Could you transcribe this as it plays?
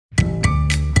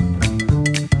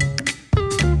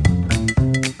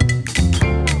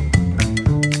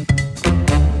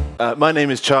My name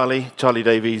is Charlie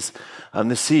Davies. I'm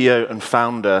the CEO and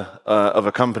founder of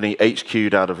a company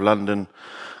HQ'd out of London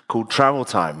called Travel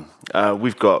Time.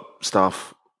 We've got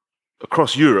staff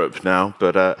across Europe now,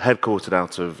 but headquartered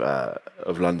out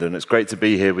of London. It's great to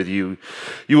be here with you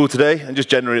all today, and just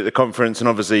generally at the conference, and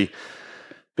obviously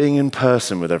being in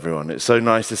person with everyone. It's so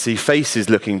nice to see faces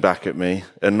looking back at me,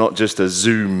 and not just a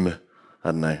Zoom,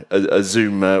 a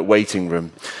Zoom waiting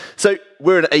room. So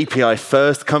we're an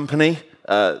API-first company.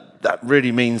 That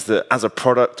really means that as a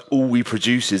product, all we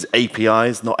produce is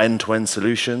APIs, not end-to-end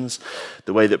solutions.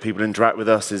 The way that people interact with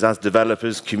us is as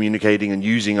developers communicating and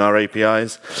using our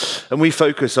APIs. And we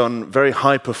focus on very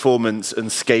high performance and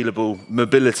scalable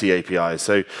mobility APIs,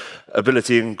 so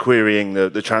ability in querying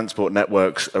the transport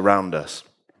networks around us.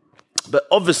 But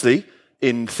obviously,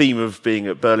 in theme of being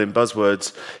at Berlin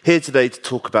Buzzwords, here today to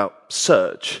talk about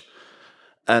search.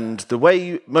 And the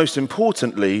way, most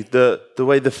importantly, the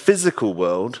way the physical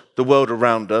world, the world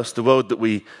around us, the world that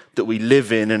we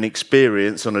live in and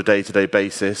experience on a day-to-day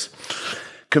basis,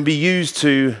 can be used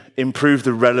to improve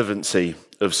the relevancy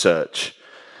of search,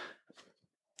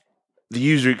 the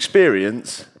user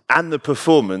experience, and the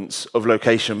performance of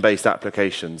location-based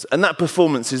applications. And that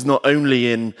performance is not only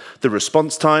in the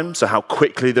response time, so how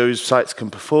quickly those sites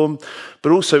can perform,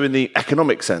 but also in the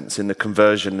economic sense, in the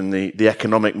conversion and the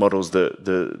economic models that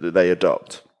they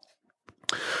adopt.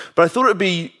 But I thought it would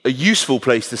be a useful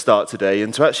place to start today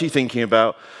and to actually thinking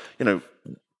about,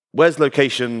 where's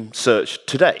location search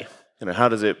today? How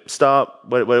does it start?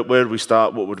 Where do we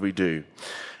start? What would we do?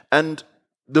 And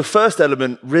the first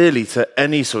element really to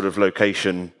any sort of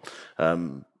location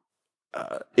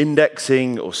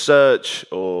indexing or search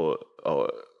or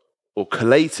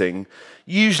collating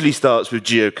usually starts with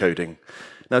geocoding.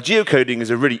 Now, geocoding is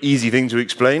a really easy thing to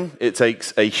explain. It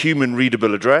takes a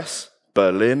human-readable address,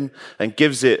 Berlin, and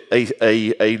gives it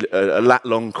a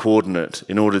lat-long coordinate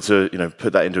in order to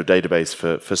put that into a database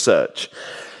for search.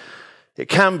 It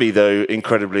can be, though,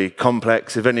 incredibly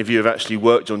complex. If any of you have actually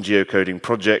worked on geocoding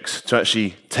projects, to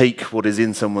actually take what is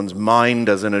in someone's mind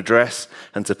as an address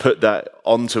and to put that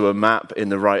onto a map in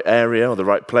the right area or the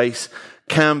right place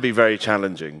can be very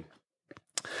challenging.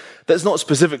 That's not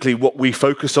specifically what we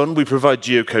focus on. We provide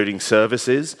geocoding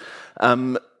services.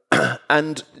 And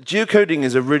geocoding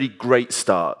is a really great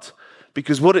start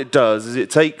because what it does is it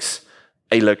takes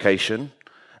a location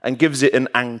and gives it an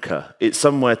anchor. It's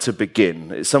somewhere to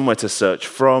begin. It's somewhere to search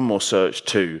from or search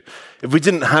to. If we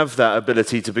didn't have that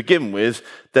ability to begin with,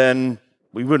 then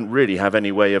we wouldn't really have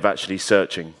any way of actually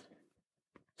searching.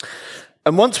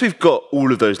 And once we've got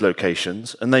all of those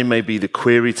locations, and they may be the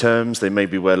query terms, they may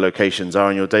be where locations are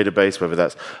in your database, whether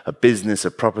that's a business, a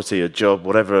property, a job,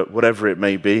 whatever it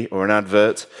may be, or an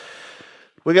advert,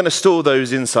 we're going to store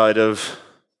those inside of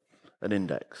an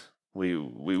index.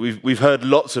 We've heard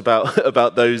lots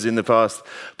about those in the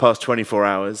past 24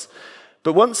 hours.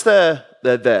 But once they're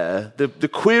there, the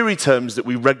query terms that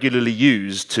we regularly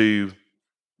use to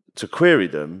query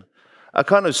them are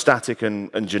kind of static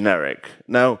and generic.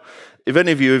 Now, if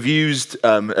any of you have used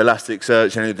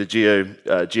Elasticsearch, any of the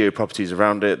geo properties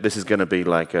around it, this is going to be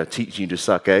like teaching you to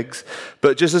suck eggs.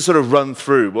 But just to sort of run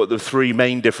through what the three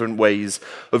main different ways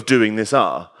of doing this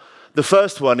are. The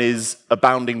first one is a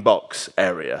bounding box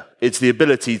area. It's the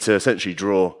ability to essentially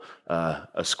draw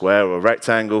a square or a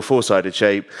rectangle, four-sided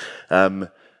shape, to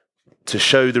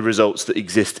show the results that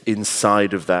exist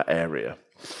inside of that area.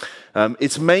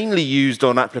 It's mainly used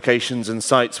on applications and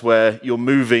sites where you're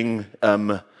moving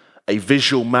a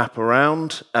visual map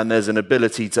around, and there's an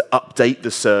ability to update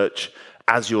the search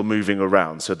as you're moving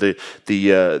around. So the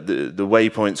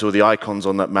waypoints or the icons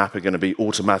on that map are going to be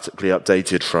automatically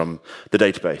updated from the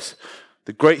database.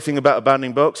 The great thing about a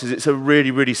bounding box is it's a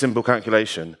really, really simple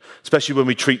calculation, especially when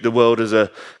we treat the world as a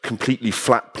completely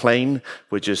flat plane.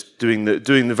 We're just doing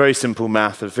the very simple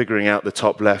math of figuring out the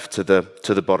top left to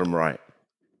the bottom right.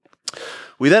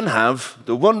 We then have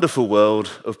the wonderful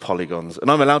world of polygons. And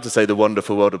I'm allowed to say the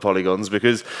wonderful world of polygons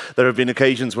because there have been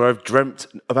occasions where I've dreamt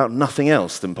about nothing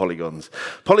else than polygons.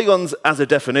 Polygons, as a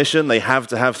definition, they have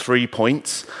to have 3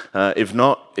 points. If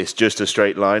not, it's just a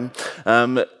straight line.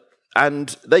 And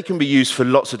they can be used for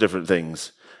lots of different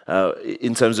things.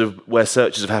 In terms of where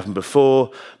searches have happened before,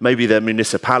 maybe they're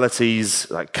municipalities,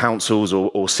 like councils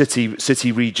or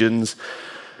city regions.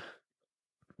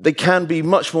 They can be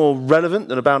much more relevant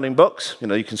than a bounding box.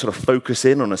 You can sort of focus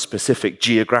in on a specific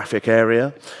geographic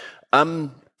area.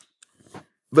 But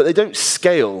they don't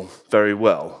scale very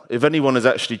well. If anyone has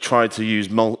actually tried to use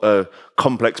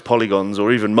complex polygons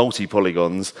or even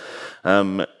multi-polygons,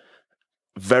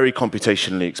 very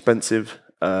computationally expensive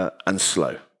and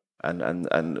slow. And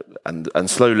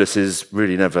slowness is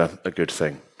really never a good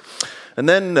thing. And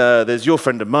then there's your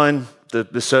friend of mine,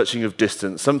 the searching of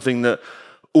distance, something that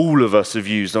all of us have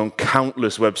used on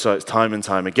countless websites time and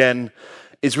time again.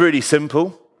 It's really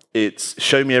simple. It's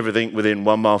show me everything within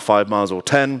 1 mile, 5 miles, or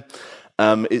 10.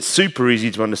 It's super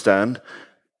easy to understand,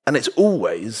 and it's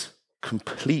always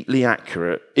completely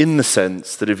accurate in the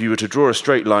sense that if you were to draw a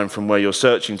straight line from where you're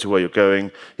searching to where you're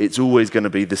going, it's always going to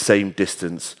be the same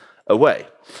distance away.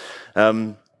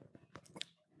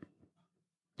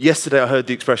 Yesterday I heard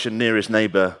the expression nearest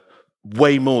neighbour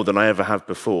way more than I ever have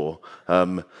before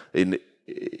in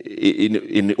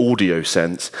audio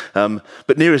sense.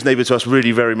 But nearest neighbour to us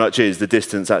really very much is the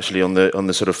distance actually on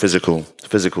the sort of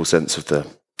physical sense of the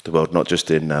world, not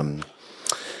just in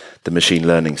the machine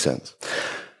learning sense.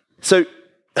 So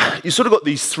you sort of got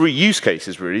these three use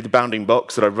cases, really. The bounding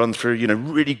box that I've run through,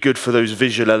 really good for those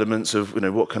visual elements of,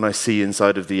 what can I see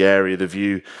inside of the area, the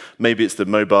view. Maybe it's the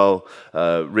mobile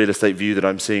real estate view that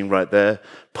I'm seeing right there.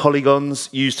 Polygons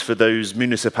used for those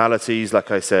municipalities,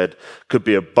 like I said, could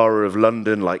be a borough of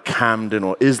London like Camden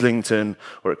or Islington,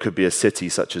 or it could be a city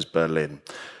such as Berlin.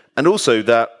 And also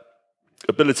that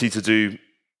ability to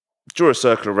draw a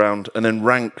circle around and then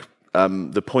rank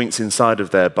the points inside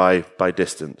of there by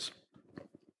distance.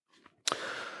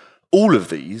 All of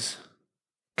these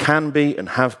can be and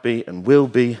have been and will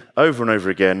be over and over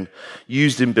again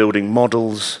used in building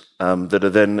models that are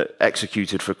then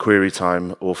executed for query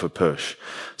time or for push.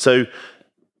 So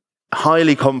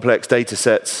highly complex data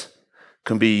sets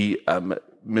can be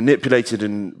manipulated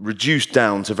and reduced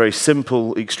down to very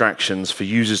simple extractions for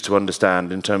users to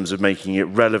understand in terms of making it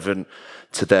relevant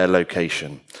to their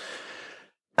location.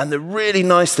 And the really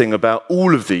nice thing about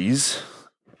all of these,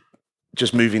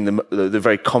 just moving the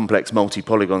very complex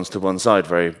multi-polygons to one side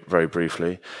very, very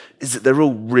briefly, is that they're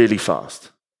all really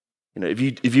fast.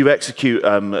 If you execute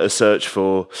a search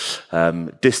for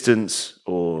distance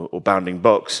or bounding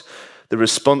box, the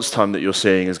response time that you're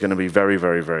seeing is going to be very,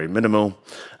 very, very minimal.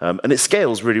 And it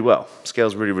scales really well,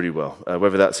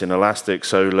 whether that's in Elastic,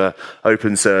 Solr,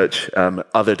 OpenSearch,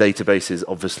 other databases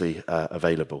obviously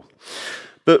available.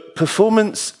 But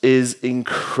performance is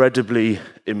incredibly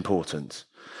important.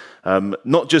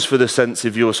 Not just for the sense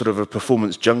if you're sort of a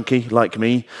performance junkie like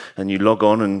me, and you log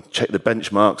on and check the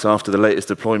benchmarks after the latest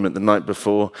deployment the night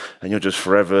before, and you're just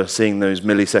forever seeing those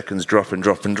milliseconds drop and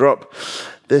drop and drop.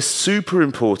 They're super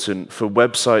important for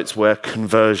websites where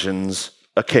conversions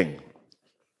are king.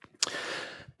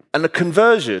 And a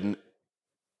conversion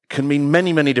can mean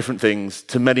many, many different things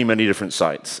to many, many different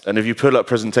sites. And if you pull up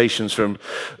presentations from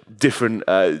different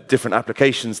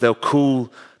applications, they'll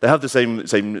have the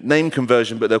same name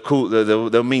conversion, but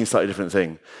they'll mean slightly different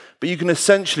thing. But you can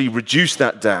essentially reduce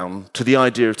that down to the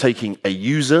idea of taking a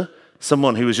user,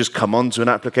 someone who has just come onto an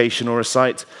application or a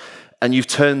site, and you've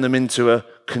turned them into a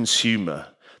consumer.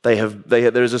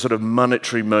 There is a sort of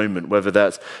monetary moment, whether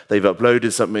that's they've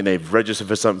uploaded something, they've registered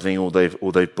for something, or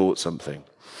they've bought something.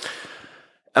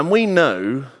 And we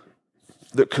know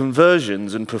that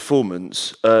conversions and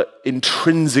performance are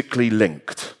intrinsically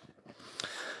linked.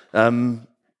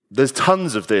 There's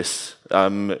tons of this.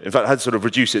 In fact, I had to sort of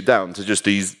reduce it down to just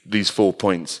these 4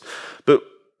 points. But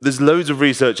there's loads of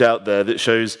research out there that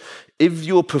shows if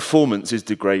your performance is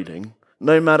degrading,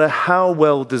 no matter how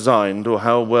well designed or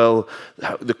how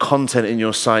the content in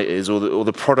your site is or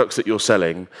the products that you're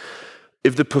selling,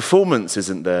 if the performance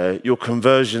isn't there, your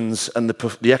conversions and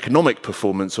the economic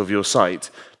performance of your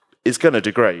site is going to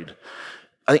degrade.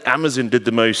 I think Amazon did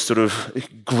the most sort of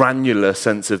granular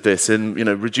sense of this in,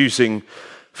 reducing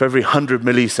for every 100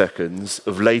 milliseconds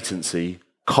of latency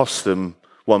costs them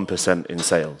 1% in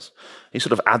sales. You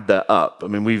sort of add that up. I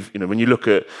mean, when you look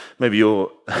at maybe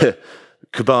your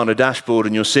Kibana dashboard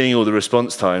and you're seeing all the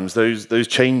response times, those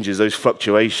changes, those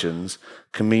fluctuations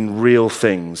can mean real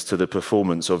things to the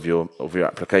performance of your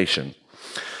application.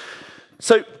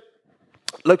 So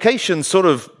location's sort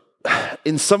of,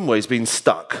 in some ways, been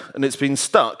stuck. And it's been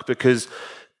stuck because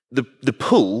the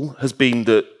pull has been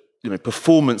that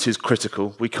performance is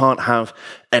critical. We can't have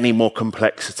any more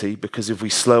complexity because if we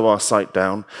slow our site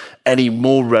down, any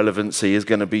more relevancy is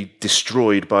going to be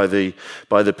destroyed by the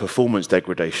performance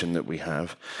degradation that we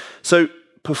have. So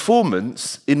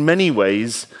performance, in many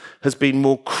ways, has been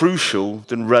more crucial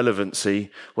than relevancy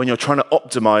when you're trying to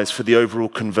optimize for the overall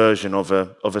conversion of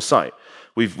a site.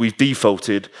 We've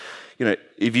defaulted.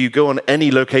 If you go on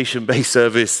any location-based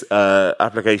service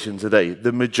application today,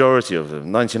 the majority of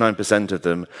them, 99% of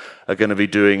them, are going to be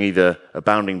doing either a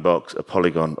bounding box, a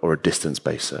polygon, or a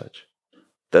distance-based search.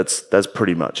 That's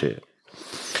pretty much it.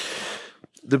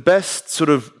 The best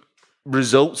sort of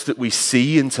results that we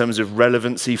see in terms of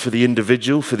relevancy for the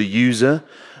individual, for the user,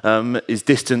 is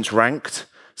distance ranked.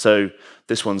 So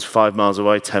this one's 5 miles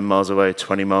away, 10 miles away,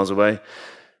 20 miles away.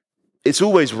 It's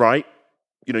always right.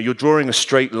 You know, you're drawing a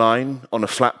straight line on a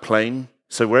flat plane.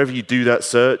 So wherever you do that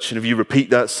search, and if you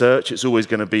repeat that search, it's always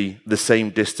going to be the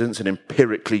same distance and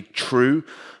empirically true,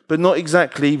 but not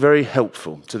exactly very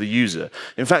helpful to the user.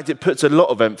 In fact, it puts a lot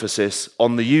of emphasis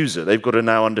on the user. They've got to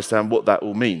now understand what that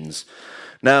all means.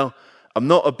 Now, I'm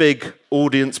not a big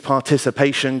audience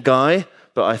participation guy,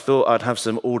 but I thought I'd have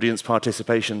some audience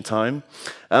participation time.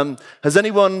 Has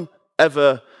anyone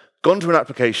ever gone to an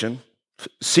application,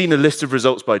 seen a list of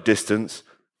results by distance,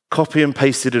 copy and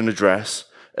pasted an address,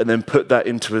 and then put that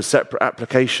into a separate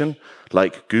application,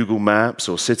 like Google Maps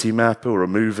or City Mapper or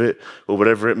Remove It or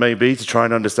whatever it may be, to try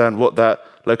and understand what that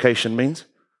location means?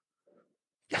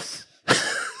 Yes.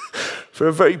 For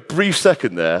a very brief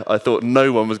second there, I thought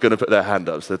no one was going to put their hand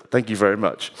up, so thank you very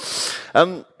much.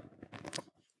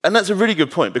 And that's a really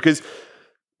good point, because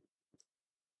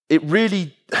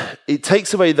it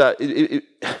takes away that,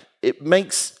 it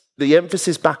makes the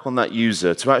emphasis back on that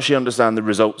user to actually understand the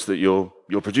results that you're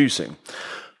producing.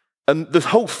 And the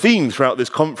whole theme throughout this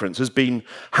conference has been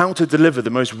how to deliver the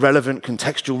most relevant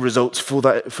contextual results for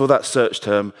that search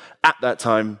term at that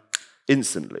time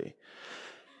instantly.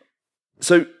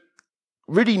 So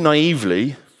really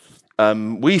naively,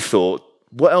 we thought,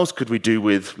 what else could we do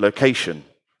with location?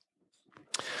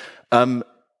 And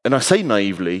I say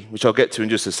naively, which I'll get to in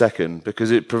just a second,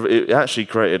 because it actually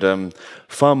created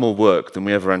far more work than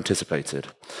we ever anticipated.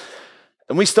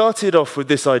 And we started off with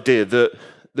this idea that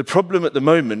the problem at the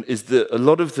moment is that a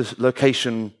lot of the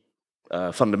location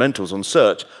fundamentals on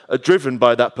search are driven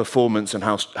by that performance and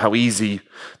how easy,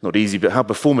 not easy, but how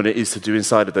performant it is to do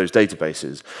inside of those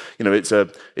databases. You know, it's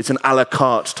an a la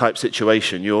carte type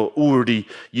situation. You're already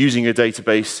using a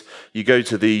database. You go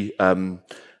to the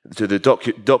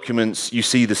documents, you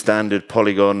see the standard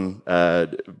polygon,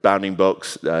 bounding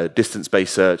box,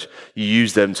 distance-based search. You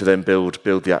use them to then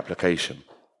build the application.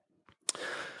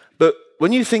 But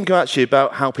when you think actually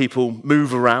about how people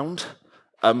move around,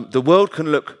 the world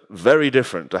can look very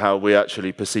different to how we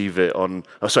actually perceive it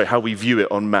how we view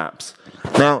it on maps.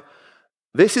 Now,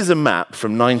 this is a map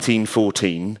from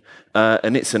 1914,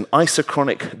 and it's an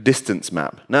isochronic distance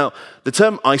map. Now, the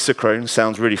term isochrone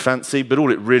sounds really fancy, but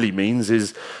all it really means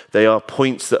is they are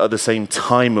points that are the same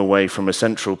time away from a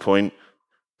central point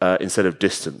instead of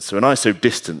distance. So an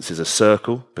isodistance is a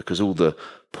circle, because all the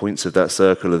points of that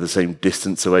circle are the same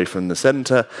distance away from the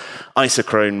center.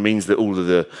 Isochrone means that all of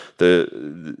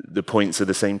the points are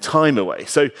the same time away.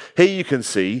 So here you can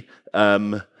see,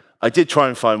 I did try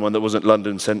and find one that wasn't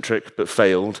London-centric, but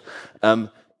failed.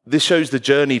 This shows the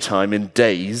journey time in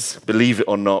days, believe it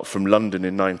or not, from London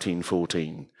in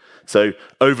 1914. So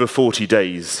over 40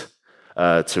 days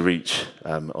to reach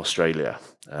Australia.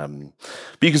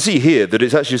 But you can see here that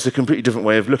it's actually just a completely different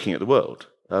way of looking at the world.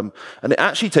 And it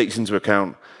actually takes into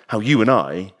account how you and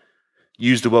I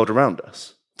use the world around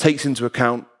us. Takes into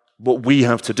account what we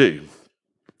have to do.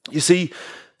 You see,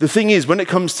 the thing is, when it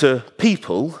comes to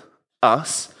people,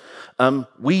 us,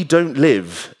 we don't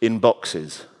live in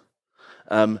boxes.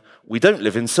 We don't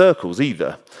live in circles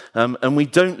either. And we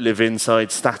don't live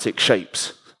inside static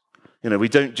shapes. You know, we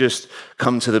don't just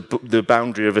come to the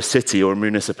boundary of a city or a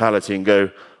municipality and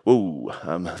go, "Ooh,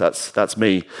 that's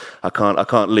me. I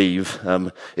can't leave,"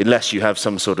 unless you have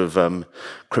some sort of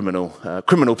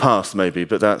criminal past, maybe.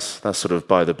 But that's sort of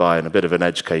by the by and a bit of an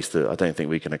edge case that I don't think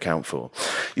we can account for.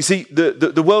 You see,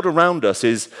 the world around us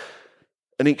is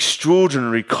an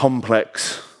extraordinarily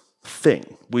complex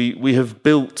thing. We have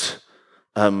built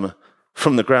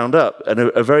from the ground up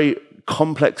a very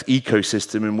complex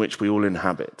ecosystem in which we all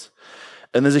inhabit.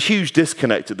 And there's a huge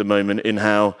disconnect at the moment in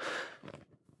how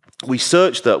we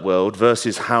search that world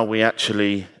versus how we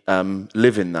actually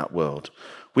live in that world.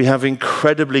 We have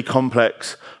incredibly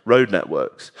complex road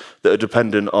networks that are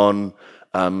dependent on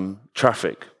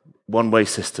traffic, one-way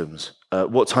systems,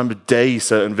 what time of day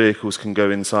certain vehicles can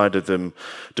go inside of them,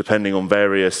 depending on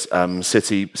various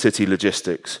city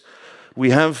logistics.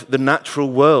 We have the natural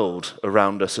world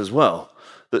around us as well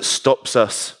that stops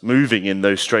us moving in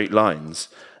those straight lines,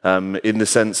 in the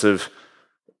sense of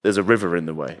there's a river in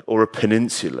the way, or a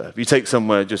peninsula. If you take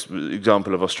somewhere, just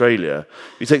example of Australia,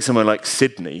 if you take somewhere like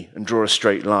Sydney and draw a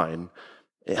straight line,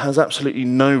 it has absolutely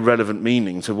no relevant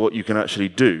meaning to what you can actually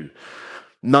do.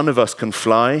 None of us can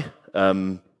fly.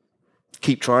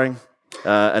 Keep trying.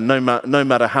 And no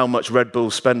matter how much Red Bull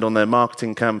spend on their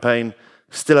marketing campaign,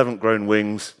 still haven't grown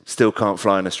wings, still can't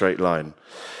fly in a straight line.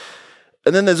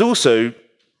 And then there's also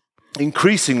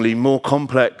increasingly more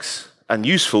complex and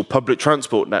useful public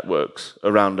transport networks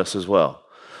around us as well.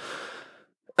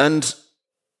 And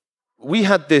we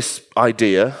had this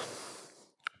idea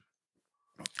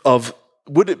of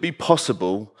would it be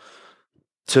possible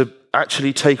to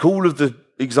actually take all of the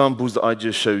examples that I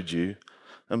just showed you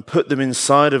and put them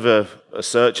inside of a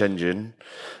search engine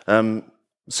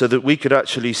so that we could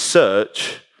actually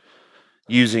search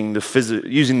using the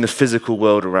physical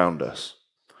world around us.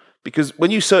 Because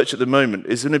when you search at the moment,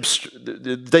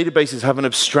 the databases have an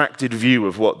abstracted view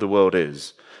of what the world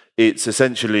is. It's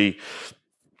essentially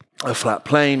a flat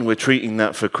plane. We're treating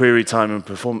that for query time and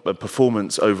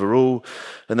performance overall,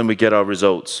 and then we get our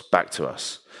results back to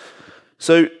us.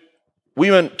 So we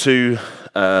went to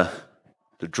the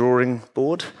drawing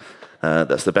board.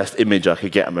 That's the best image I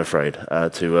could get, I'm afraid,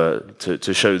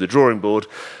 to show the drawing board,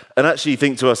 and actually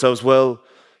think to ourselves, well,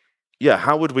 yeah,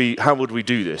 how would we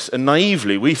do this? And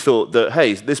naively, we thought that,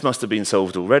 hey, this must have been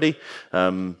solved already.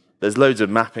 There's loads of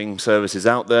mapping services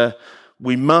out there.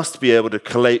 We must be able to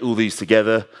collate all these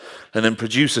together and then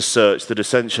produce a search that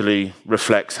essentially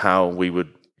reflects how we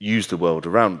would use the world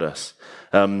around us.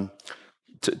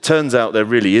 Turns out there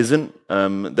really isn't.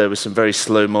 There were some very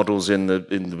slow models in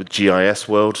the GIS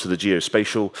world, so the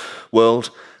geospatial world.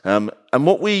 And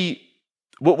what we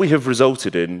have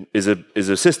resulted in is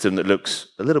a system that looks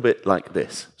a little bit like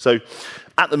this. So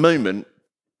at the moment,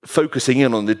 focusing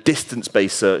in on the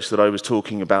distance-based search that I was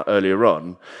talking about earlier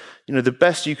on, the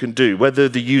best you can do, whether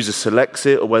the user selects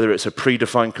it or whether it's a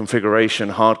predefined configuration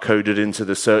hard-coded into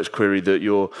the search query that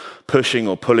you're pushing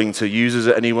or pulling to users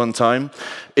at any one time,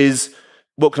 is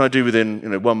what can I do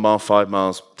within 1 mile, 5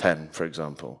 miles, 10, for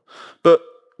example. But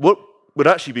what would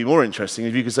actually be more interesting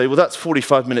if you could say, well, that's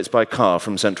 45 minutes by car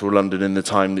from central London in the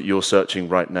time that you're searching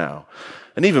right now.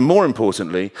 And even more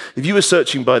importantly, if you were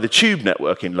searching by the tube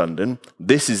network in London,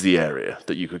 this is the area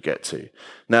that you could get to.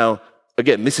 Now,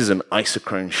 again, this is an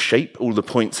isochrone shape. All the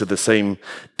points are the same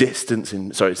distance,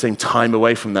 same time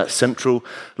away from that central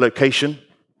location.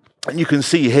 And you can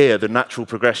see here the natural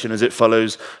progression as it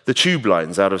follows the tube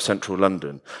lines out of central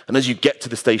London. And as you get to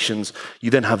the stations, you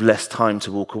then have less time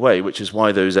to walk away, which is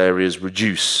why those areas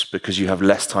reduce, because you have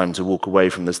less time to walk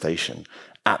away from the station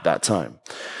at that time.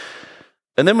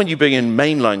 And then when you bring in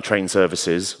mainline train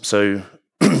services, so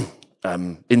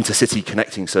intercity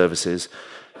connecting services,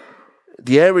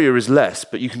 the area is less,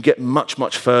 but you can get much,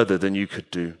 much further than you could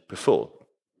do before.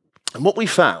 And what we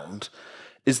found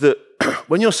is that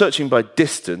when you're searching by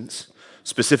distance,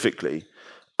 specifically,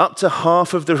 up to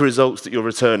half of the results that you're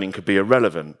returning could be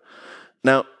irrelevant.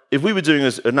 Now, if we were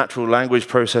doing a natural language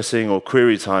processing or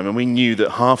query time, and we knew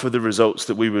that half of the results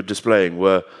that we were displaying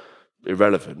were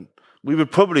irrelevant, we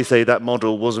would probably say that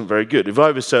model wasn't very good. If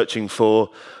I was searching for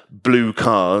blue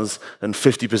cars and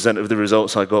 50% of the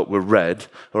results I got were red,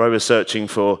 or I was searching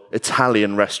for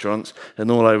Italian restaurants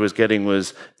and all I was getting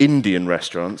was Indian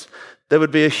restaurants, there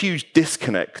would be a huge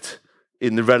disconnect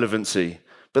in the relevancy.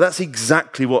 But that's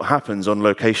exactly what happens on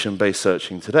location-based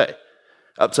searching today.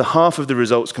 Up to half of the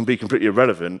results can be completely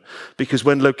irrelevant because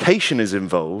when location is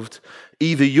involved,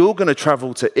 either you're going to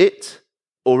travel to it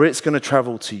or it's going to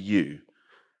travel to you.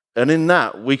 And in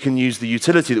that, we can use the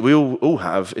utility that we all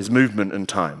have is movement and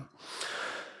time.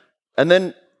 And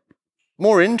then,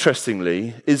 more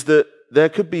interestingly, is that there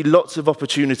could be lots of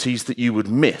opportunities that you would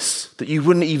miss, that you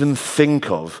wouldn't even think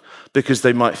of, because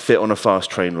they might fit on a fast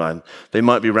train line. They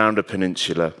might be around a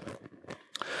peninsula.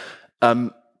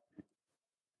 And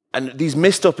these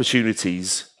missed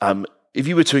opportunities, if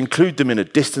you were to include them in a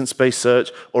distance-based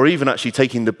search, or even actually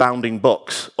taking the bounding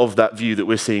box of that view that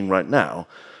we're seeing right now,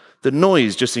 the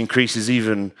noise just increases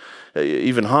even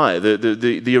higher.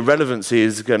 The irrelevancy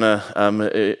is going to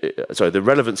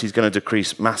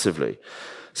decrease massively.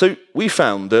 So we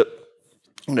found that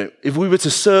if we were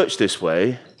to search this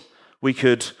way, we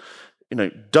could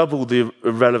double the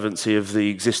irrelevancy of the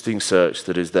existing search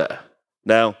that is there.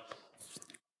 Now,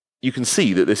 you can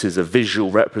see that this is a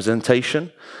visual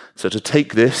representation. So to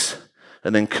take this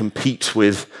and then compete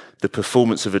with the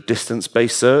performance of a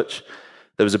distance-based search,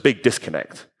 there was a big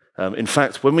disconnect. In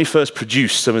fact, when we first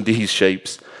produced some of these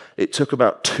shapes, it took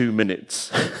about 2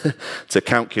 minutes to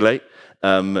calculate.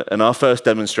 And our first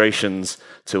demonstrations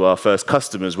to our first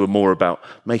customers were more about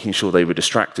making sure they were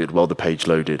distracted while the page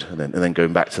loaded and then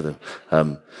going back to them.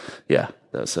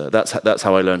 That's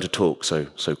how I learned to talk so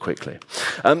quickly.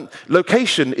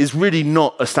 Location is really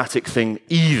not a static thing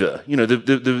either.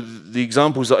 The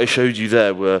examples that I showed you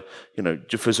there were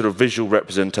just for sort of visual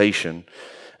representation.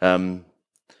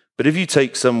 But if you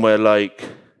take somewhere like,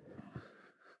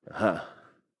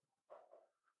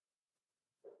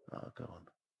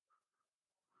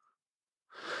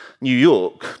 New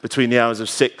York, between the hours of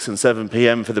 6 and 7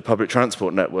 p.m. for the public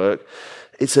transport network,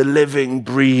 it's a living,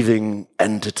 breathing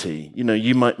entity.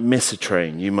 You might miss a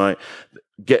train.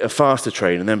 get a faster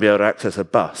train, and then be able to access a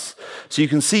bus. So you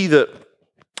can see that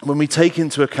when we take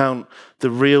into account the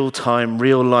real-time,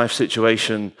 real-life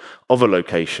situation of a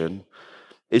location,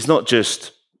 it's not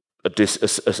just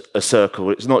a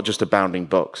circle, it's not just a bounding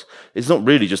box, it's not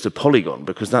really just a polygon,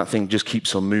 because that thing just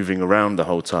keeps on moving around the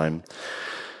whole time.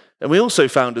 And we also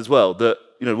found as well that,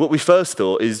 what we first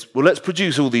thought is, well, let's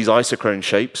produce all these isochrone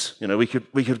shapes. We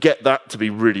could get that to be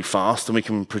really fast, and we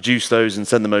can produce those and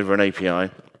send them over an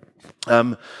API.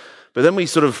 But then we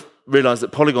sort of realized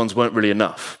that polygons weren't really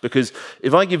enough, because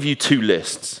if I give you two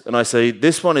lists and I say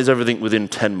this one is everything within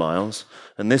 10 miles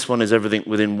and this one is everything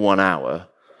within 1 hour,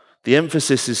 the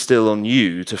emphasis is still on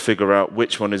you to figure out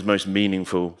which one is most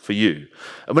meaningful for you.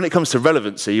 And when it comes to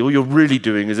relevancy, all you're really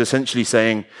doing is essentially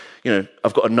saying,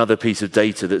 I've got another piece of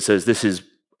data that says this is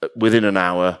within an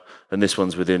hour and this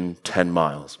one's within 10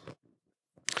 miles.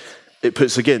 It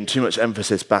puts, again, too much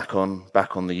emphasis back on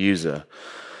the user.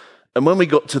 And when we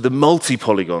got to the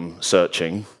multi-polygon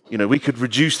searching, we could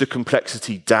reduce the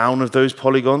complexity down of those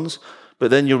polygons,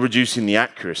 but then you're reducing the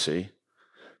accuracy.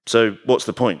 So what's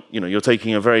the point? You're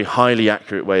taking a very highly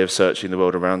accurate way of searching the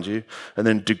world around you and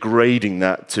then degrading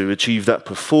that to achieve that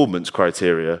performance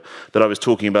criteria that I was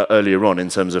talking about earlier on in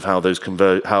terms of how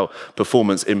how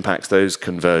performance impacts those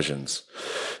conversions.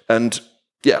 And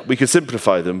yeah, we could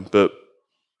simplify them, but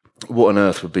what on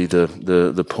earth would be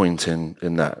the point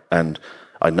in that? And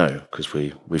I know, because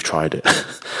we've tried it.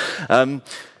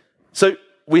 So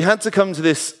we had to come to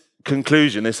this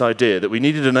conclusion, this idea that we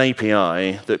needed an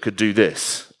API that could do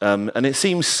this. And it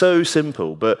seems so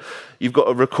simple, but you've got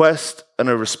a request and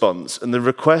a response, and the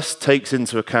request takes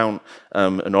into account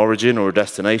an origin or a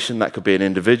destination. That could be an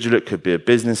individual, it could be a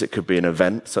business, it could be an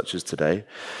event, such as today.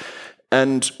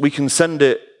 And we can send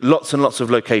it lots and lots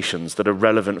of locations that are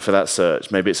relevant for that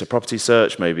search. Maybe it's a property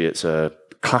search, maybe it's a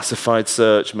classified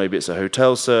search, maybe it's a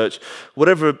hotel search,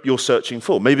 whatever you're searching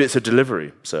for. Maybe it's a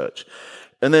delivery search.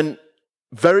 And then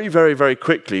very, very, very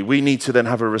quickly, we need to then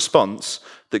have a response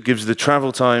that gives the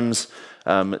travel times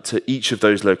to each of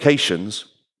those locations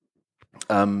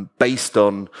based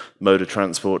on mode of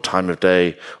transport, time of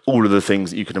day, all of the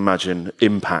things that you can imagine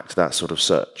impact that sort of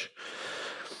search.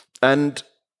 And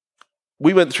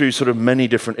we went through sort of many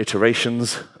different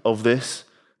iterations of this.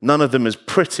 None of them as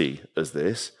pretty as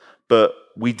this, but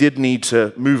we did need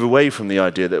to move away from the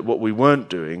idea that what we weren't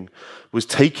doing was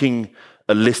taking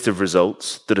a list of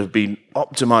results that have been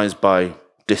optimized by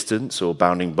distance or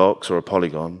bounding box or a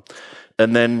polygon,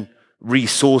 and then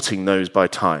resorting those by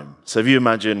time. So if you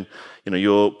imagine,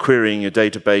 you're querying your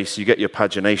database, you get your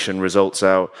pagination results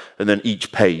out, and then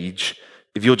each page,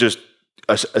 if you're just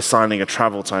assigning a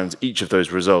travel time to each of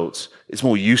those results, it's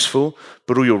more useful,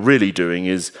 but all you're really doing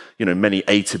is, many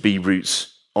A to B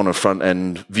routes on a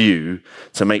front-end view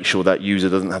to make sure that user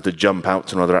doesn't have to jump out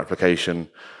to another application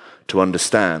to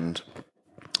understand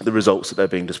the results that they're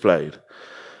being displayed.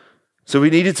 So we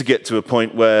needed to get to a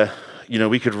point where,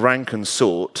 we could rank and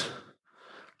sort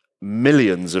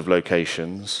millions of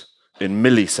locations in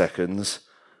milliseconds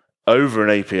over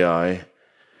an API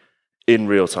in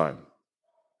real time.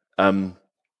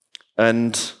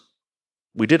 And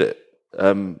we did it.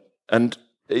 And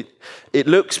it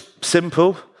looks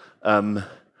simple, but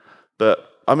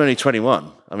I'm only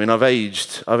 21. I mean, I've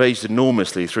aged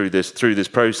enormously through this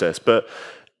process. But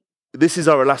this is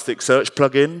our Elasticsearch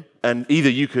plugin, and either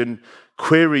you can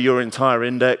query your entire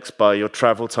index by your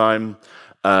travel time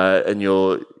and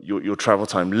your travel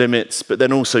time limits, but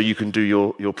then also you can do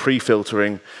your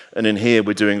pre-filtering. And in here,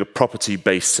 we're doing a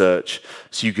property-based search,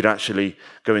 so you could actually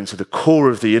go into the core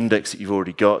of the index that you've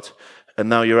already got, and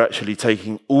now you're actually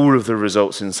taking all of the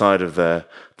results inside of there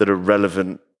that are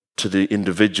relevant to the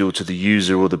individual, to the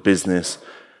user or the business,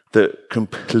 that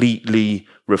completely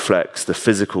reflects the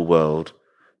physical world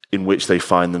in which they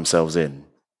find themselves in.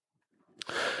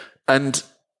 And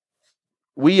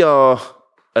we are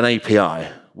an API.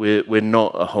 We're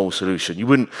not a whole solution. You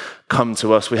wouldn't come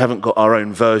to us. We haven't got our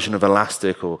own version of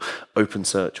Elastic or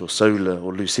OpenSearch or Solar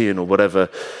or Lucian or whatever.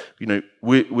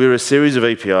 We're a series of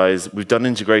APIs. We've done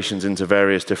integrations into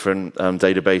various different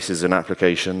databases and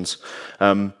applications,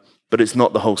 but it's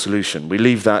not the whole solution. We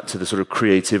leave that to the sort of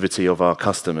creativity of our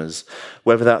customers,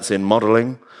 whether that's in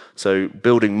modeling, so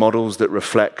building models that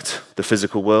reflect the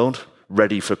physical world,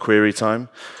 ready for query time.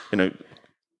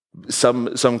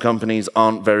 Some companies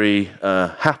aren't very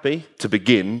happy to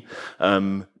begin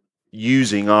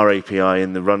using our API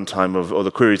in the runtime or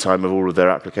the query time of all of their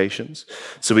applications.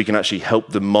 So we can actually help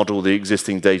them model the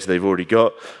existing data they've already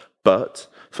got. But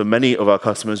for many of our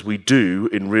customers, we do,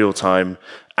 in real time,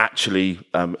 actually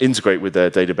integrate with their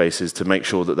databases to make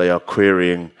sure that they are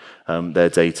querying their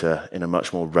data in a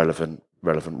much more relevant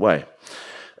relevant way.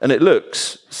 And it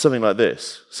looks something like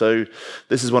this. So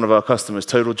this is one of our customers,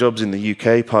 Total Jobs in the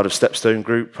UK, part of Stepstone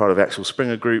Group, part of Axel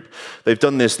Springer Group. They've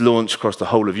done this launch across the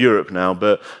whole of Europe now,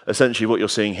 but essentially what you're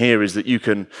seeing here is that you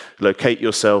can locate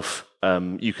yourself,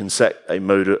 you can set a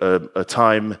mode, a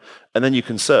time, and then you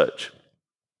can search.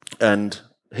 And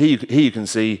here you can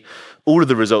see all of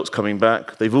the results coming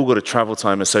back. They've all got a travel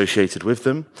time associated with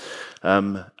them.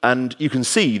 And you can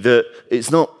see that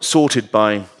it's not sorted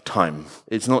by time.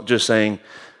 It's not just saying,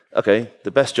 okay,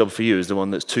 the best job for you is the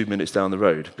one that's 2 minutes down the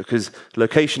road, because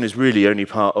location is really only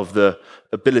part of the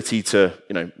ability to,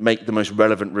 make the most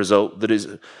relevant result that is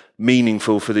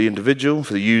meaningful for the individual,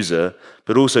 for the user,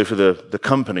 but also for the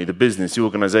company, the business, the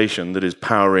organization that is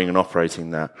powering and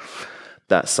operating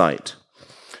that site.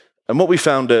 And what we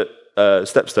found at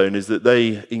Stepstone is that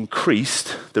they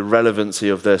increased the relevancy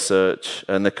of their search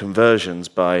and the conversions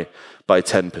by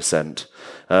 10%.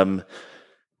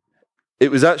 It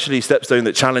was actually Stepstone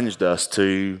that challenged us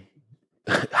to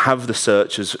have the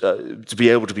search as, to be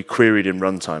able to be queried in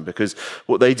runtime, because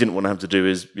what they didn't want to have to do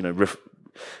is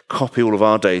copy all of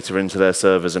our data into their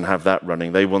servers and have that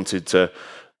running. They wanted to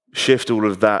shift all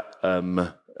of that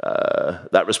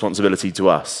that responsibility to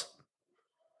us,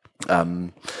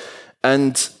 and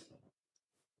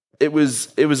it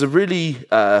was a really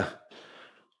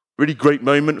great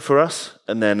moment for us.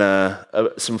 And then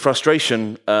some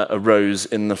frustration arose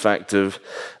in the fact of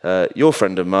your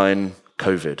friend of mine,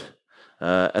 COVID.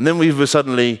 And then we were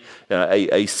suddenly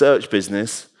a search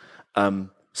business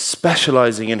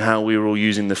specializing in how we were all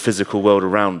using the physical world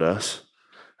around us.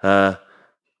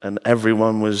 And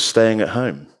everyone was staying at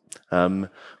home,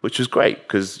 which was great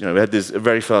because we had this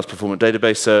very fast performant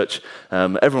database search.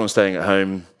 Everyone was staying at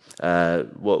home.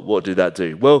 What did that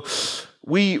do? Well,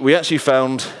 we actually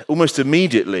found almost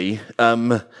immediately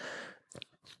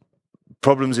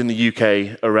problems in the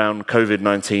UK around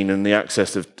COVID-19 and the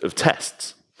access of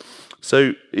tests.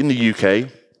 So in the UK,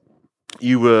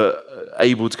 you were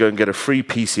able to go and get a free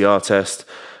PCR test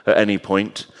at any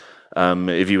point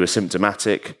if you were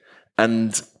symptomatic.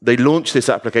 And they launched this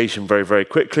application very, very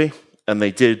quickly, and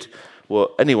they did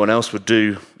what anyone else would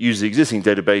do, use the existing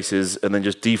databases and then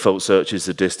just default searches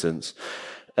the distance.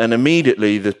 And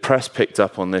immediately the press picked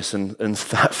up on this and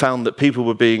found that people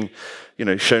were being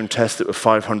shown tests that were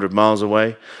 500 miles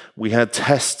away. We had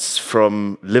tests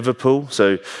from Liverpool.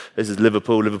 So this is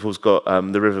Liverpool. Liverpool's got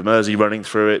the River Mersey running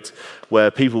through it, where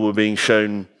people were being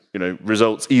shown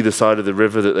results either side of the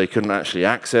river that they couldn't actually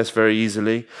access very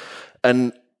easily.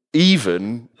 And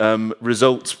even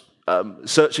results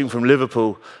searching from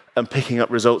Liverpool and picking up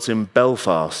results in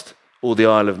Belfast or the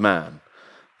Isle of Man,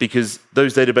 because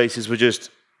those databases were just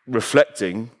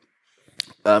reflecting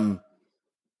a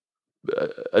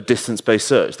distance-based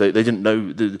search. They didn't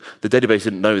know, the database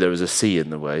didn't know there was a sea in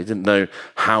the way. It didn't know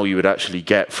how you would actually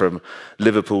get from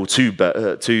Liverpool to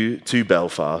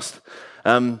Belfast.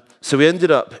 So we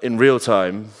ended up in real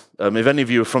time. If any of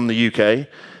you are from the UK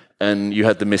and you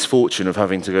had the misfortune of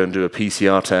having to go and do a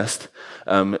PCR test,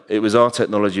 it was our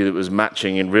technology that was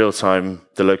matching in real time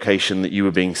the location that you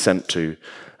were being sent to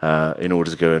in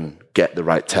order to go and get the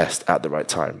right test at the right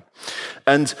time.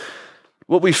 And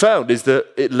what we found is that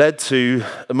it led to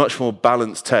a much more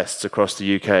balanced tests across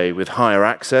the UK with higher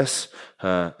access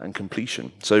and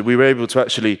completion. So we were able to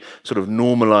actually sort of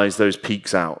normalize those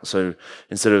peaks out. So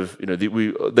instead of,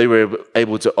 they were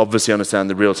able to obviously understand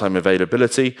the real-time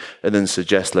availability and then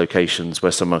suggest locations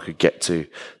where someone could get to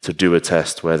do a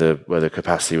test where the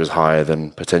capacity was higher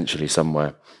than potentially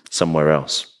somewhere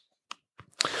else.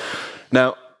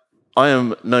 Now, I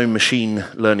am no machine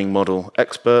learning model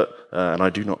expert, and I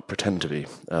do not pretend to be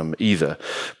either.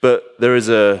 But there is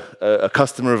a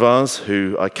customer of ours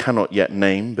who I cannot yet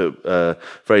name, but a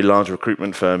very large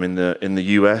recruitment firm in the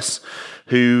US,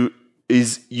 who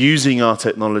is using our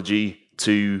technology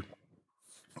to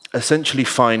essentially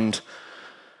find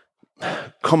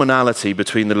commonality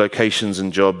between the locations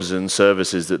and jobs and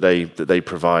services that they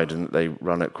provide and that they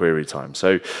run at query time.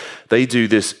 So they do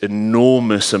this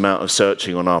enormous amount of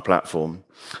searching on our platform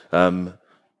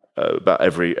about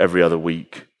every other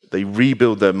week. They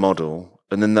rebuild their model,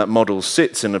 and then that model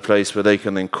sits in a place where they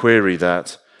can then query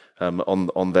that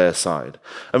on their side.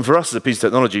 And for us as a piece of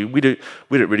technology, we don't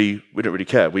really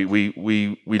care.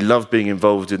 We love being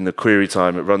involved in the query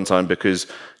time at runtime because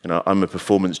I'm a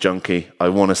performance junkie. I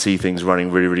want to see things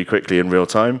running really, really quickly in real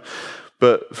time.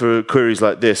 But for queries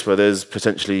like this, where there's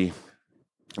potentially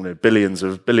billions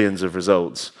of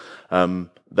results,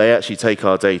 they actually take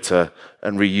our data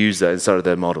and reuse that inside of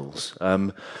their models.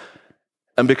 And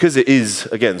because it is,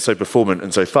 again, so performant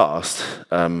and so fast,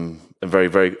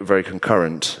 very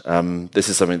concurrent, this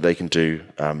is something they can do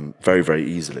very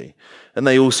easily. And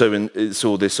they also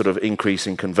saw this sort of increase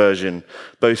in conversion,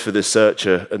 both for the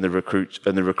searcher and the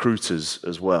recruiters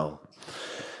as well.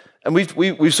 And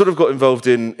we've sort of got involved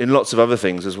in lots of other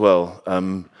things as well.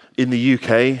 In the UK,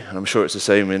 and I'm sure it's the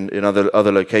same in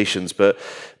other locations, but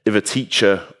if a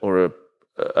teacher or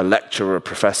a lecturer or a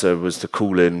professor was to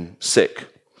call in sick,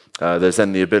 there's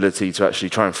then the ability to actually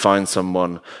try and find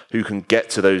someone who can get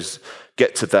to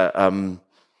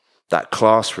that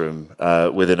classroom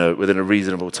within a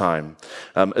reasonable time,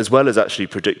 as well as actually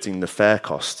predicting the fare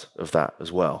cost of that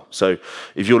as well. So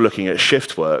if you're looking at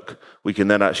shift work, we can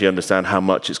then actually understand how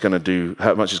much it's going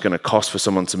to cost for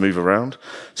someone to move around.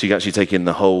 So you can actually take in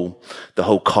the whole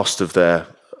cost of their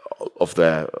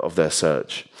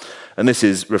search. And this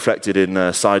is reflected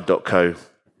in Side.co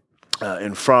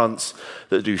in France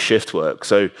that do shift work.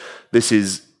 So this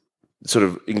is sort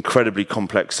of incredibly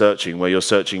complex searching, where you're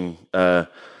searching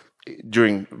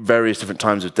during various different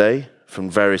times of day from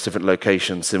various different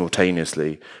locations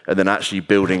simultaneously, and then actually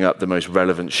building up the most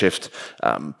relevant shift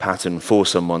pattern for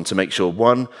someone to make sure,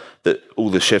 one, that all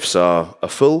the shifts are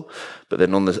full, but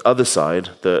then on the other side,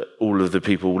 that all of the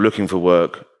people looking for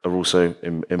work are also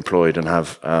employed and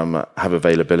have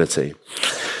availability.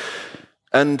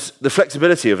 And the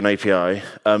flexibility of an API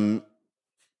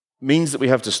means that we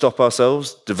have to stop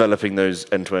ourselves developing those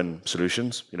end-to-end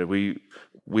solutions. You know,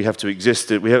 we have to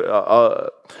exist. We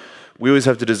always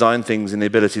have to design things in the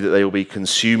ability that they will be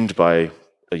consumed by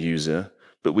a user,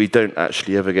 but we don't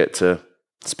actually ever get to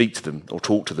speak to them or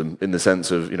talk to them in the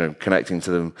sense of, you know, connecting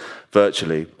to them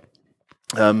virtually.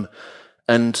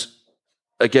 And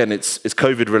again, it's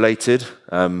COVID related,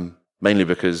 mainly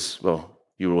because, well,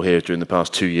 you were all here during the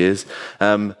past 2 years,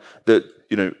 that,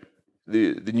 you know,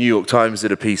 the New York Times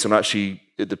did a piece on actually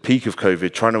at the peak of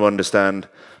COVID, trying to understand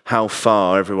how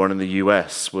far everyone in the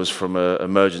US was from an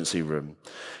emergency room,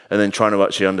 and then trying to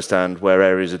actually understand where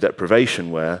areas of deprivation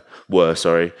were,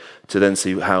 to then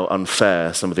see how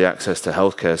unfair some of the access to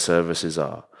healthcare services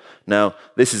are. Now,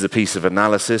 this is a piece of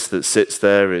analysis that sits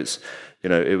there. It's, you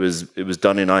know, it was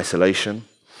done in isolation.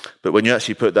 But when you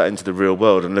actually put that into the real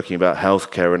world and looking about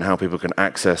healthcare and how people can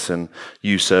access and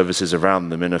use services around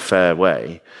them in a fair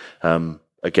way,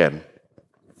 again,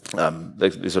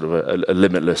 there's sort of a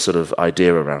limitless sort of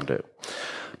idea around it.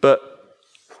 But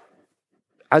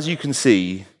as you can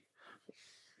see,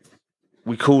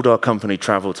 we called our company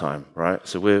Travel Time, right?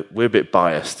 So we're a bit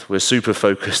biased. We're super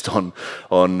focused on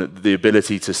the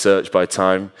ability to search by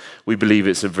time. We believe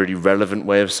it's a really relevant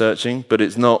way of searching, but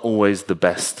it's not always the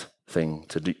best thing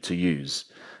to use.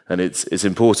 And it's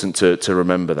important to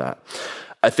remember that.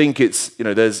 I think it's, you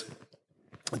know, there's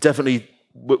definitely,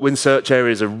 when search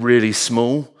areas are really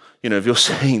small, you know, if you're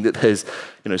saying that there's,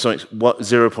 you know, something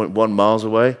 0.1 miles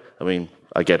away, I mean,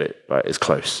 I get it, right? It's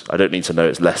close. I don't need to know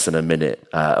it's less than a minute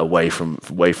away from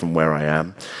where I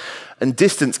am. And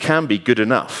distance can be good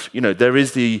enough. You know, there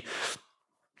is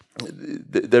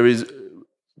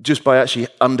just by actually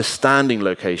understanding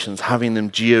locations, having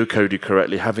them geocoded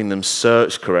correctly, having them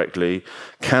searched correctly,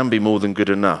 can be more than good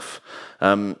enough.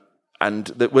 And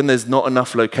that when there's not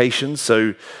enough locations,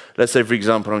 so let's say, for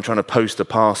example, I'm trying to post a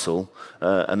parcel,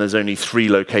 and there's only 3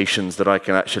 locations that I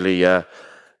can actually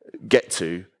get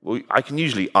to, well, I can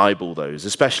usually eyeball those,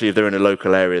 especially if they're in a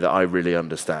local area that I really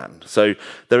understand. So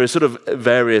there are sort of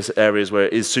various areas where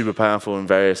it is super powerful and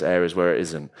various areas where it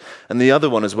isn't. And the other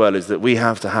one as well is that we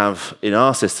have to have in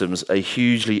our systems a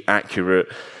hugely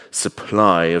accurate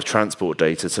supply of transport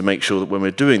data to make sure that when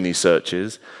we're doing these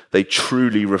searches, they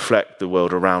truly reflect the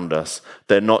world around us.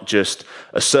 They're not just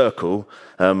a circle,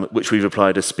 which we've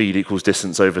applied a speed equals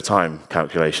distance over time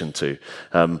calculation to.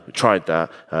 Tried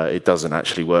that, it doesn't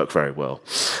actually work very well.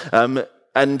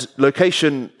 And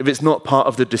location, if it's not part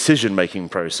of the decision-making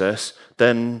process,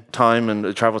 then time and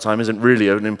the travel time isn't really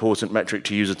an important metric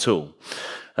to use at all.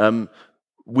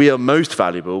 We are most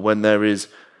valuable when there is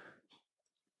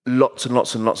lots and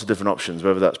lots and lots of different options,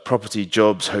 whether that's property,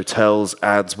 jobs, hotels,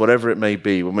 ads, whatever it may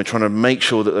be, when we're trying to make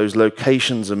sure that those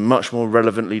locations are much more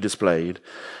relevantly displayed,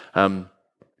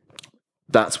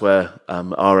 that's where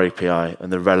our API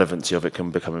and the relevancy of it can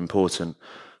become important.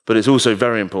 But it's also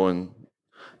very important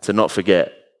to not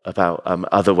forget about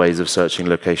other ways of searching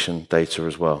location data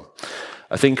as well.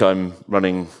 I think I'm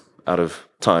running out of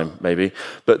time, maybe,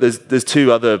 but there's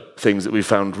 2 other things that we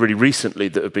found really recently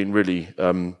that have been really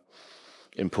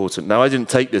important. Now, I didn't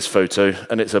take this photo,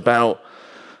 and it's about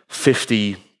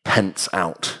 50 pence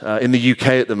out. In the UK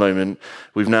at the moment,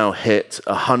 we've now hit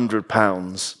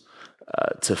 £100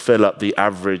 to fill up the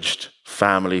averaged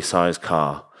family-sized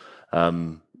car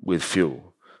with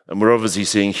fuel. And we're obviously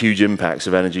seeing huge impacts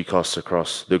of energy costs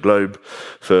across the globe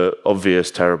for obvious,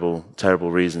 terrible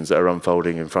reasons that are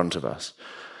unfolding in front of us.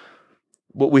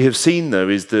 What we have seen, though,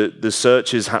 is that the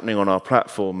searches happening on our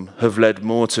platform have led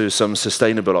more to some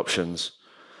sustainable options.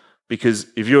 Because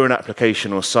if you're an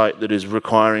application or site that is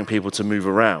requiring people to move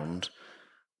around,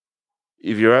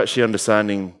 if you're actually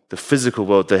understanding the physical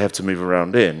world they have to move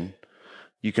around in,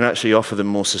 you can actually offer them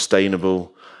more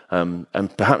sustainable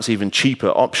and perhaps even cheaper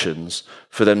options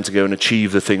for them to go and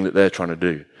achieve the thing that they're trying to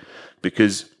do.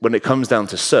 Because when it comes down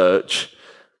to search,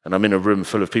 and I'm in a room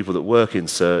full of people that work in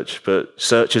search, but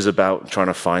search is about trying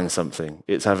to find something.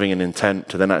 It's having an intent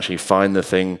to then actually find the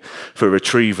thing for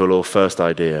retrieval or first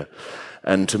idea.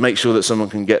 And to make sure that someone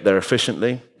can get there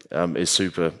efficiently is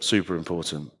super, super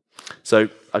important. So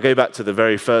I go back to the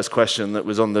very first question that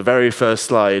was on the very first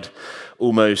slide,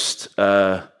 almost,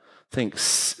 I think,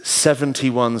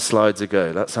 71 slides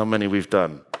ago. That's how many we've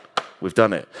done. We've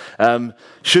done it.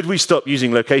 Should we stop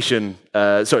using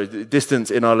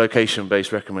distance in our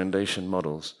location-based recommendation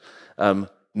models?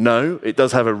 No, it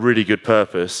does have a really good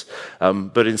purpose,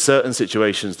 but in certain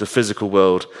situations, the physical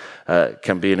world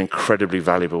can be an incredibly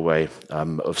valuable way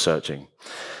of searching.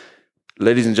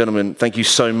 Ladies and gentlemen, thank you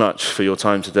so much for your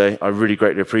time today. I really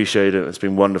greatly appreciate it. It's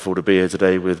been wonderful to be here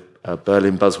today with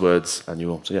Berlin Buzzwords and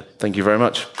you all. So yeah, thank you very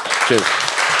much. Cheers.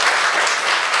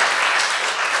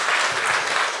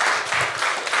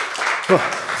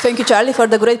 Thank you, Charlie, for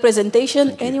the great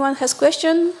presentation. Anyone has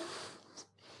question?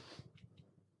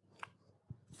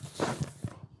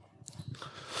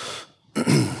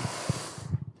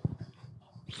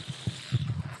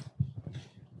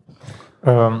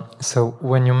 So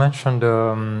when you mentioned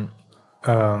real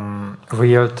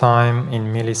time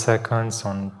in milliseconds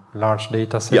on large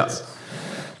data sets,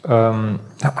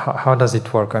 how does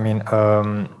it work? I mean,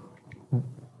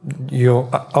 you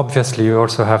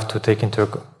also have to take into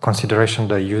consideration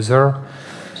the user.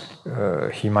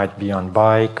 He might be on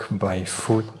bike, by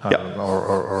foot,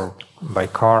 or by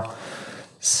car.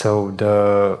 So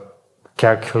the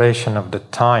calculation of the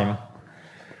time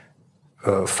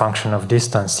function of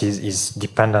distance is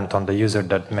dependent on the user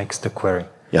that makes the query.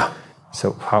 Yeah.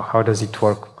 So how does it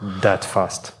work that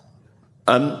fast?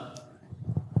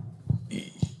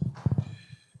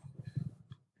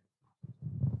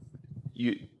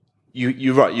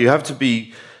 You're right. You have to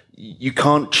be. You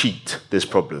can't cheat this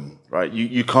problem, right?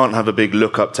 You can't have a big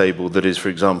lookup table that is, for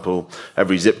example,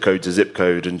 every zip code to zip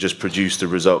code and just produce the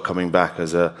result coming back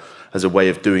as a way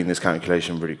of doing this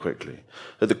calculation really quickly.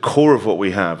 At the core of what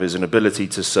we have is an ability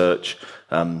to search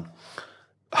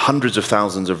hundreds of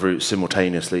thousands of routes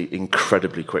simultaneously,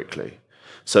 incredibly quickly.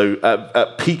 So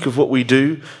at peak of what we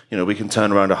do, we can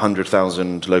turn around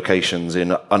 100,000 locations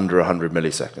in under 100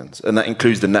 milliseconds, and that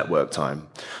includes the network time.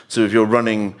 So if you're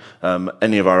running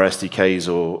any of our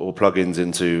SDKs or plugins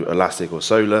into Elastic or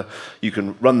Solar, you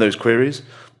can run those queries.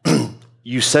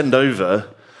 You send over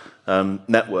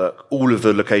network all of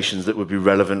the locations that would be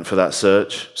relevant for that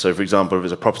search. So for example, if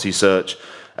it's a property search,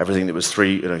 everything that was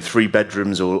three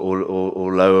bedrooms or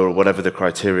lower, or whatever the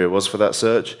criteria was for that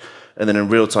search. And then in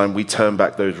real time, we turn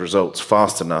back those results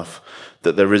fast enough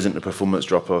that there isn't a performance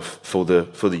drop-off for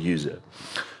the user.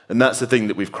 And that's the thing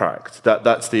that we've cracked.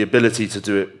 That's the ability to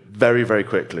do it very, very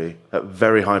quickly, at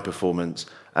very high performance,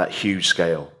 at huge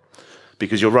scale.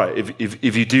 Because you're right,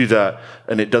 if you do that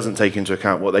and it doesn't take into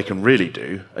account what they can really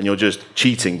do, and you're just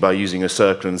cheating by using a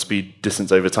circle and speed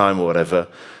distance over time or whatever,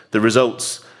 the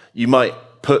results, you might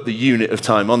put the unit of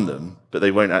time on them, but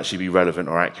they won't actually be relevant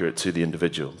or accurate to the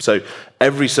individual. So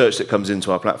every search that comes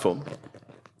into our platform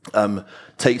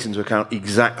takes into account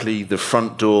exactly the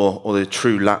front door or the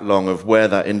true lat long of where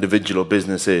that individual or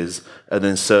business is, and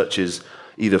then searches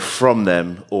either from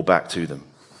them or back to them.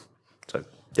 So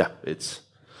yeah,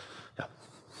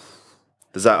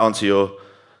 Does that answer your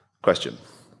question?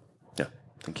 Yeah,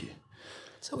 thank you.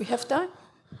 So we have time.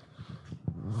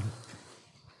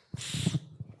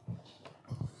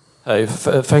 Hi,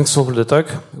 thanks for the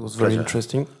talk. It was very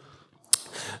interesting.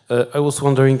 I was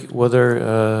wondering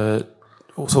whether,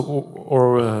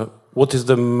 what is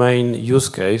the main use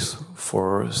case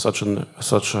for such an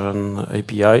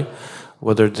API?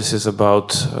 Whether this is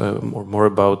about more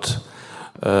about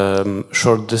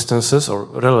short distances or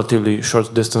relatively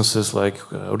short distances, like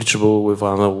reachable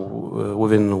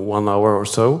within 1 hour or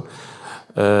so.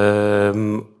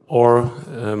 Or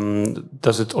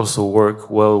does it also work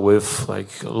well with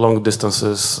long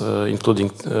distances,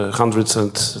 including hundreds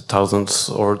and thousands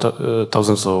or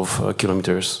thousands of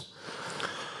kilometers?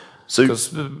 So,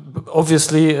 because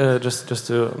obviously, just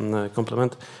to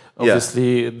complement,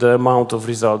 obviously the amount of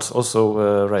results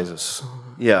also rises.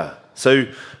 Yeah. So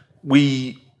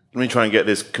we let me try and get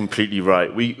this completely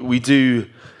right. We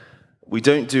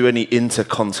don't do any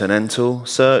intercontinental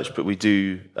search, but we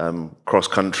do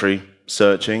cross-country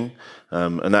searching,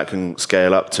 and that can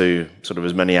scale up to sort of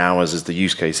as many hours as the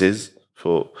use case is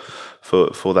for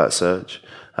that search.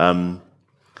 And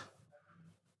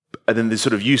then the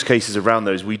sort of use cases around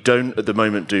those, we don't at the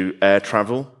moment do air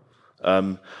travel.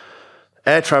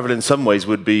 Air travel in some ways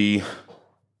would be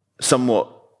somewhat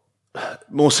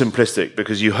more simplistic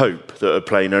because you hope that a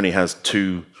plane only has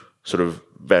two sort of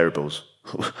variables,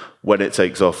 when it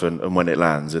takes off and when it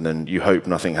lands, and then you hope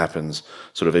nothing happens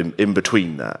sort of in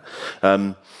between that.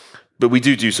 But we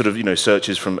do sort of,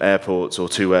 searches from airports or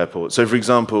to airports. So for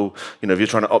example, if you're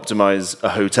trying to optimize a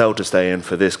hotel to stay in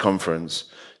for this conference,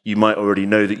 you might already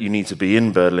know that you need to be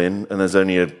in Berlin, and there's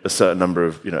only a certain number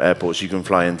of airports you can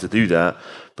fly in to do that.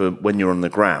 But when you're on the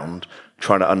ground,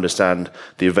 trying to understand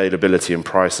the availability and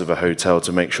price of a hotel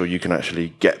to make sure you can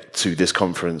actually get to this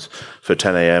conference for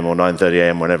 10 a.m. or 9:30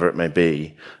 a.m., whenever it may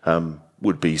be,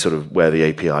 would be sort of where the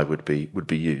API would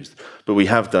be used. But we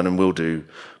have done and will do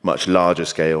much larger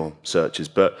scale searches.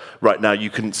 But right now, you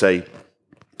couldn't say,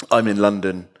 I'm in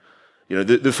London.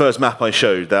 The first map I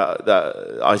showed, that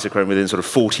isochrone within sort of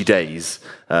 40 days,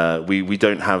 we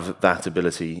don't have that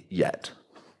ability yet.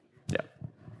 Yeah.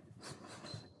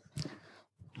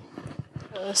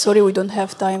 Sorry, we don't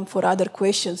have time for other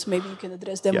questions. Maybe you can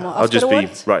address them afterwards. I'll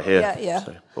just be right here. Yeah.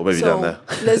 Or maybe down there.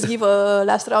 Let's give a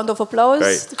last round of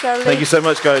applause to Charlie. Thank you so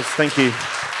much, guys. Thank you.